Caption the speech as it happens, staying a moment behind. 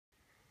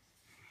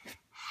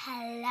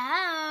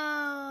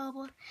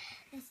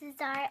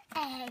our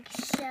egg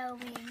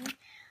showing.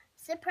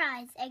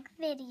 Surprise egg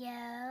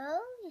video.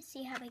 You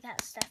see how we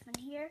got stuff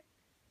in here?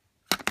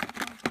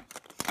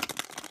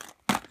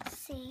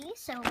 See,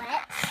 so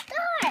let's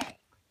start.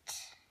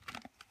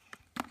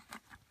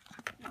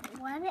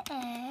 One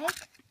egg.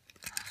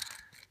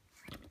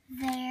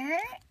 There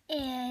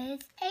is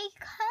a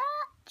cup.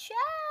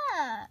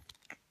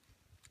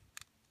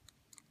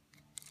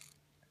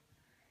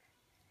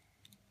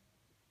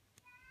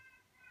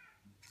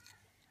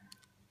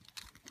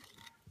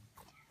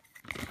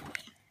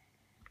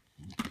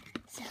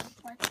 So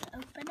let's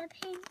open a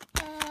pink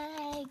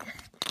egg.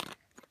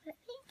 A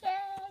pink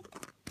egg.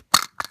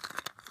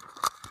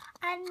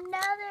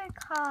 Another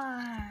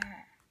car.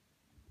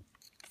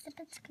 Except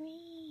it's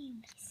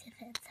green. Let's see if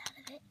it's out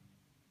of it.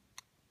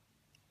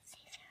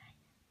 See if you're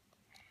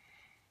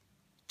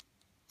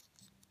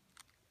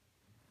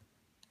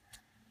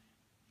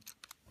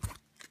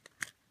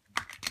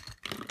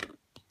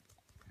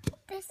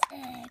right. This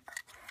egg.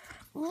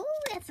 Ooh,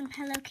 we have some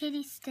Hello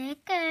Kitty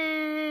stickers.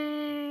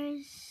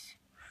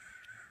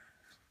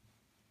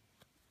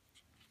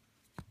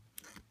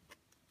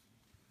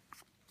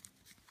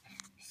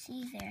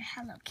 See there,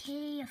 Hello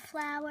Kitty, a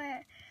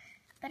flower,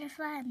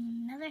 butterfly,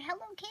 another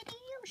Hello Kitty.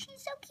 Oh,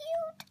 she's so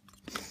cute.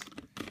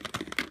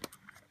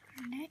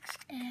 Next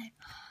egg.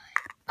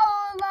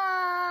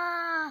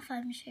 Olaf.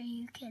 I'm sure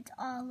you kids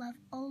all love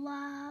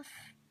Olaf.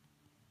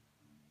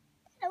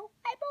 Hello,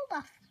 I'm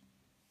Olaf.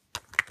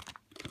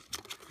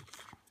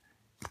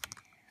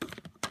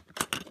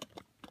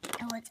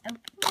 Now let's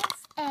open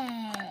this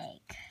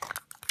egg.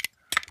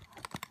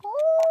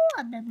 Oh,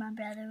 I bet my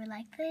brother would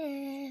like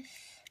this.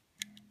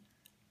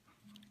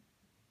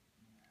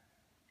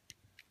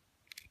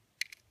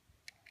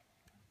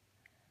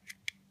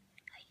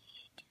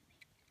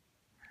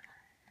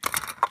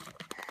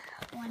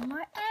 One more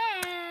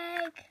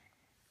egg.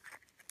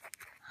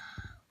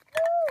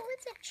 Oh,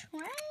 it's a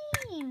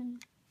train.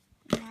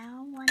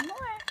 Now one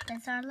more.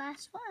 That's our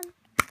last one.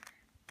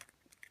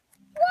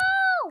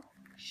 Whoa!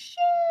 Shoes!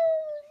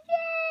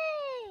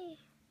 Yay!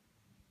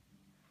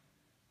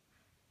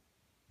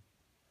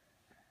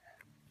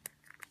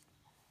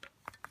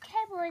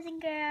 Okay, boys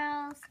and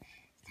girls.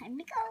 It's time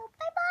to go.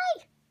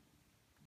 Bye-bye.